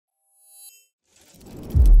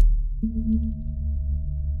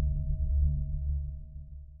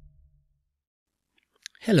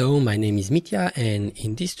Hello, my name is Mitya, and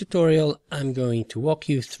in this tutorial I'm going to walk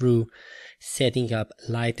you through setting up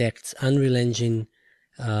LightAct's Unreal Engine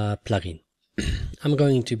plugin. I'm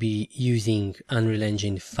going to be using Unreal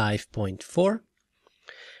Engine 5.4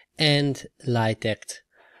 and LightAct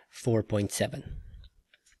 4.7.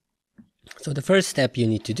 So the first step you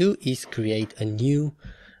need to do is create a new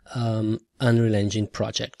Unreal Engine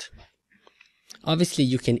project. Obviously,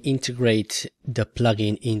 you can integrate the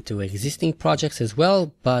plugin into existing projects as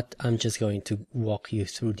well, but I'm just going to walk you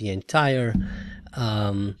through the entire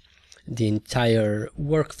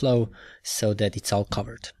workflow so that it's all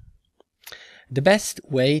covered. The best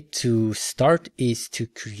way to start is to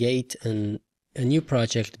create a new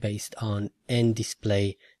project based on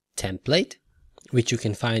Ndisplay template, which you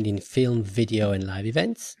can find in film, video, and live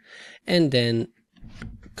events, and then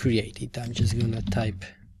create it. I'm just gonna type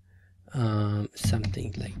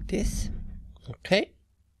something like this. Okay.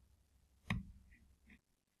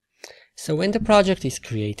 So when the project is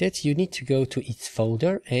created, you need to go to its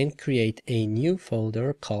folder and create a new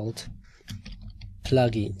folder called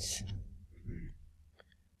plugins.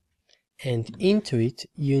 And into it,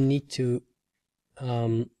 you need to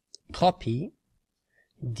copy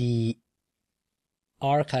the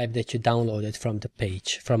archive that you downloaded from the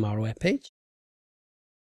page, from our webpage,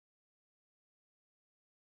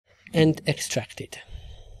 and extract it.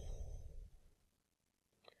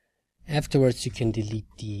 Afterwards, you can delete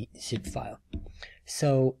the zip file.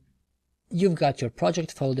 So you've got your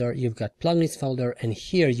project folder, you've got plugins folder, and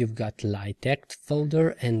here you've got LightAct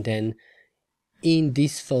folder, and then in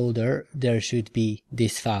this folder there should be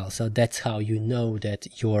this file. So that's how you know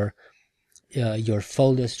that your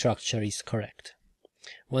folder structure is correct.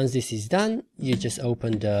 Once this is done, you just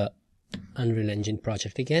open the Unreal Engine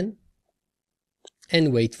project again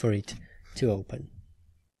and wait for it to open.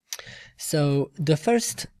 So the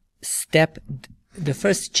first step, the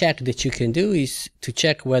first check that you can do is to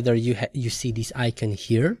check whether you see this icon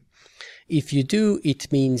here. If you do, it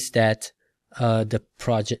means that the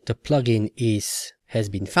plugin has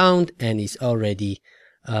been found and is already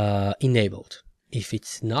enabled. If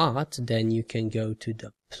it's not, then you can go to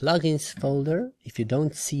the plugins folder if you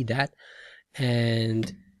don't see that,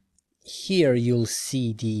 and here you'll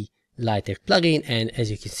see the LightAct plugin, and as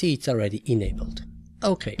you can see, it's already enabled.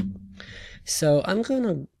 Okay, so I'm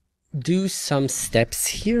gonna do some steps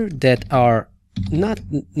here that are not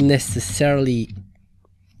necessarily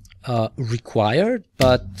required,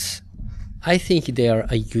 but I think they are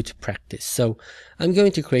a good practice. So I'm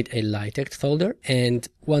going to create a LightAct folder, and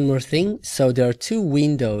one more thing. So there are two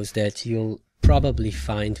windows that you'll probably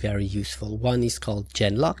find very useful. One is called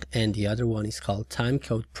Genlock and the other one is called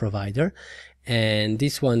Timecode Provider. And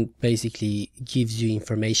this one basically gives you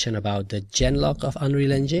information about the Genlock of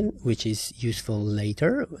Unreal Engine, which is useful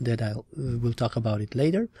later, that we'll talk about it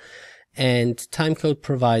later. And Timecode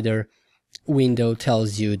Provider window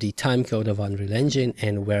tells you the timecode of Unreal Engine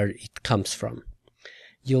and where it comes from.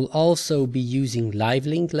 You'll also be using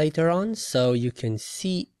LiveLink later on, so you can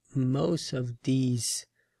see most of these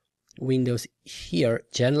windows here.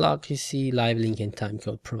 Genlock, you see, LiveLink, and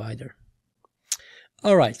Timecode Provider.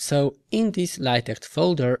 Alright, so in this LightAct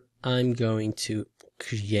folder, I'm going to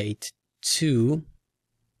create two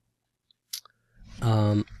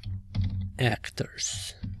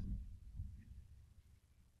actors.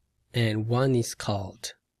 And one is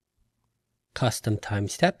called Custom Time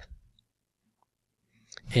Step.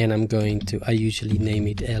 And I usually name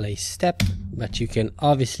it LA Step, but you can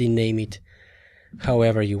obviously name it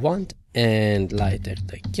however you want. And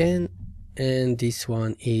LightAct again. And this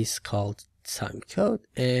one is called Timecode,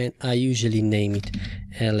 and I usually name it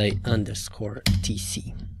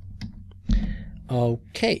LA_TC.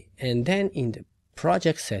 Okay, and then in the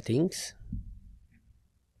project settings,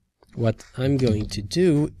 what I'm going to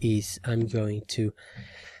do is I'm going to,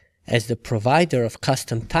 as the provider of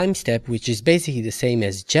custom time step, which is basically the same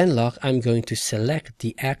as Genlock, I'm going to select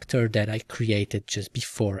the actor that I created just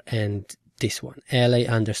before, and this one,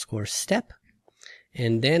 LA_step.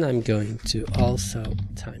 And then I'm going to also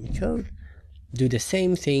timecode, do the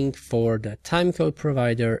same thing for the timecode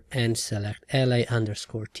provider and select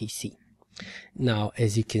LA_TC. Now,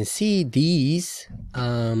 as you can see, these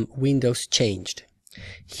windows changed.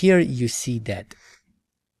 Here you see that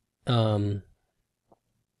the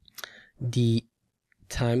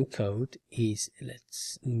timecode is,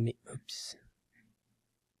 let's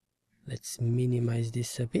minimize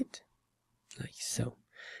this a bit, like so.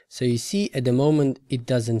 So you see at the moment it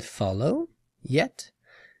doesn't follow yet.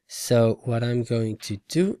 So what I'm going to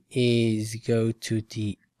do is go to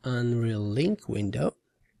the Unreal Link window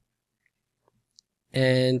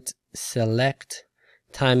and select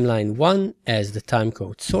timeline 1 as the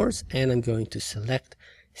timecode source, and I'm going to select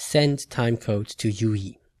send timecode to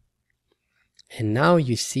UE. And now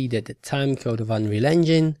you see that the timecode of Unreal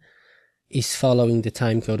Engine is following the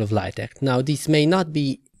timecode of LightAct. Now this may not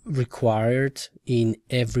be required in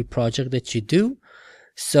every project that you do,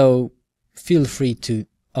 so feel free to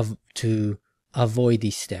avoid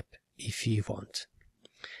this step if you want.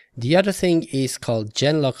 The other thing is called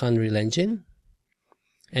Genlock Unreal Engine,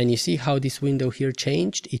 and you see how this window here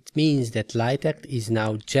changed. It means that LightAct is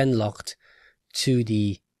now genlocked to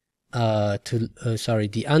the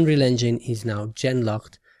the Unreal Engine is now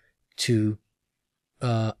genlocked to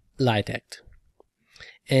LightAct,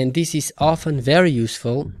 and this is often very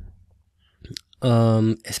useful,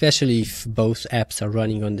 especially if both apps are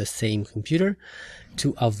running on the same computer,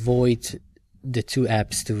 to avoid the two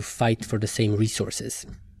apps to fight for the same resources.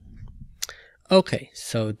 Okay,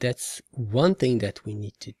 so that's one thing that we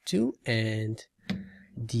need to do, and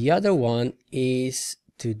the other one is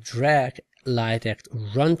to drag LightAct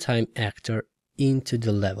Runtime actor into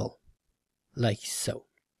the level, like so.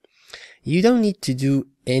 You don't need to do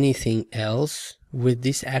anything else with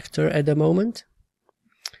this actor at the moment.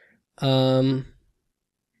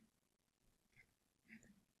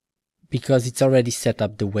 Because it's already set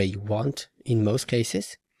up the way you want in most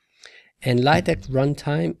cases. And LightAct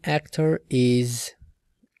Runtime actor is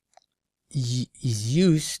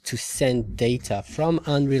used to send data from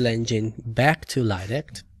Unreal Engine back to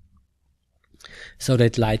LightAct, so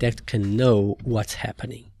that LightAct can know what's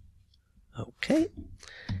happening. Okay,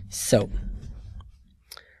 so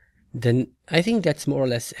then I think that's more or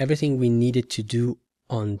less everything we needed to do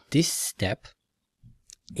on this step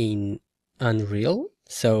in Unreal.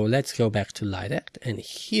 So let's go back to LightAct, and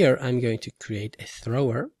here I'm going to create a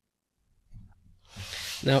thrower.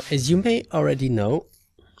 Now, as you may already know,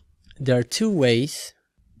 there are two ways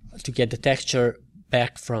to get the texture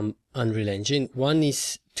back from Unreal Engine. One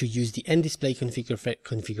is to use the Ndisplay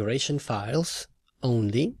configuration files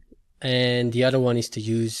only, and the other one is to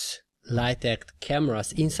use LightAct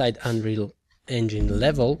cameras inside Unreal Engine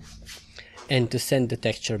level and to send the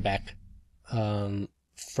texture back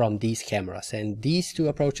from these cameras. And these two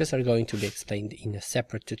approaches are going to be explained in a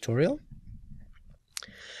separate tutorial.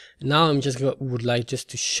 Now I'm would like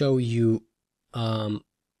to show you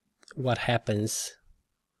what happens,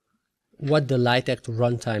 what the LightAct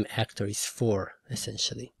Runtime actor is for,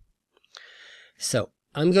 essentially. So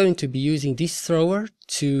I'm going to be using this thrower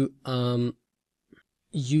to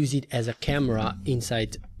use it as a camera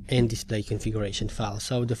inside Ndisplay configuration file.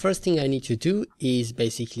 So the first thing I need to do is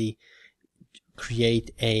basically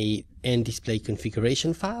create a Ndisplay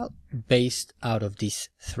configuration file based out of this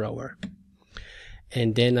thrower.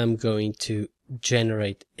 And then I'm going to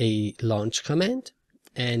generate a launch command.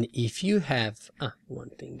 And if you have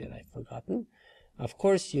one thing that I've forgotten, of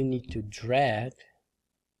course you need to drag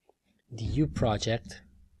the U project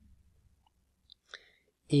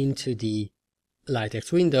into the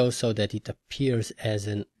LightAct window so that it appears as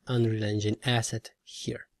an Unreal Engine asset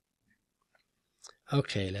here.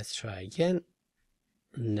 Okay, let's try again.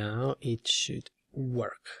 Now it should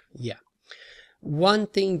work. Yeah. One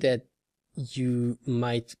thing that you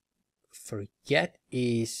might forget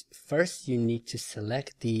is first you need to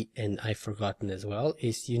select and I've forgotten as well,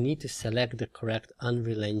 is you need to select the correct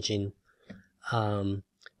Unreal Engine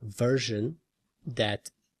version that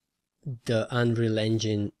the Unreal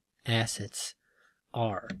Engine assets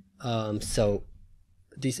are. So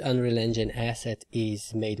this Unreal Engine asset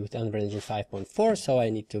is made with Unreal Engine 5.4, so I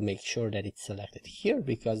need to make sure that it's selected here,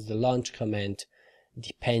 because the launch command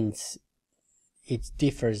it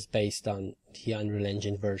differs based on the Unreal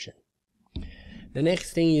Engine version. The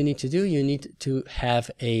next thing you need to do, you need to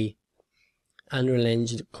have a Unreal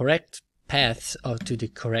Engine correct paths to the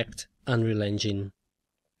correct Unreal Engine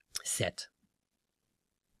set.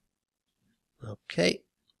 Okay,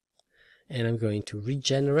 and I'm going to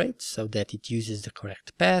regenerate so that it uses the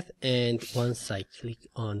correct path, and once I click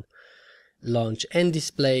on launch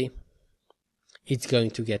Ndisplay, it's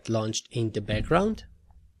going to get launched in the background.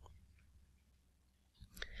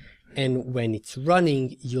 And when it's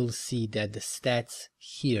running, you'll see that the stats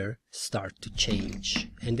here start to change.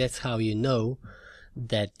 And that's how you know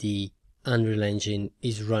that the Unreal Engine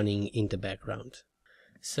is running in the background.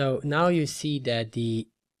 So now you see that the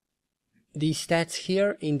stats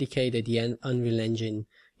here indicate that the Unreal Engine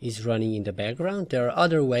is running in the background. There are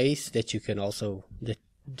other ways that you can also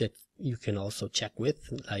check with,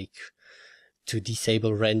 like to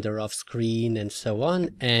disable render off screen and so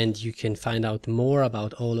on, and you can find out more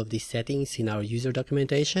about all of these settings in our user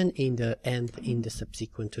documentation in the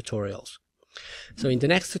subsequent tutorials. So in the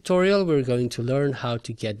next tutorial we're going to learn how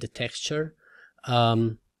to get the texture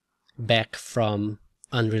back from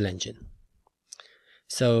Unreal Engine.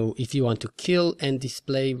 So if you want to kill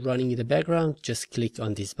Ndisplay running in the background, just click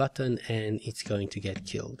on this button and it's going to get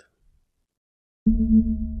killed.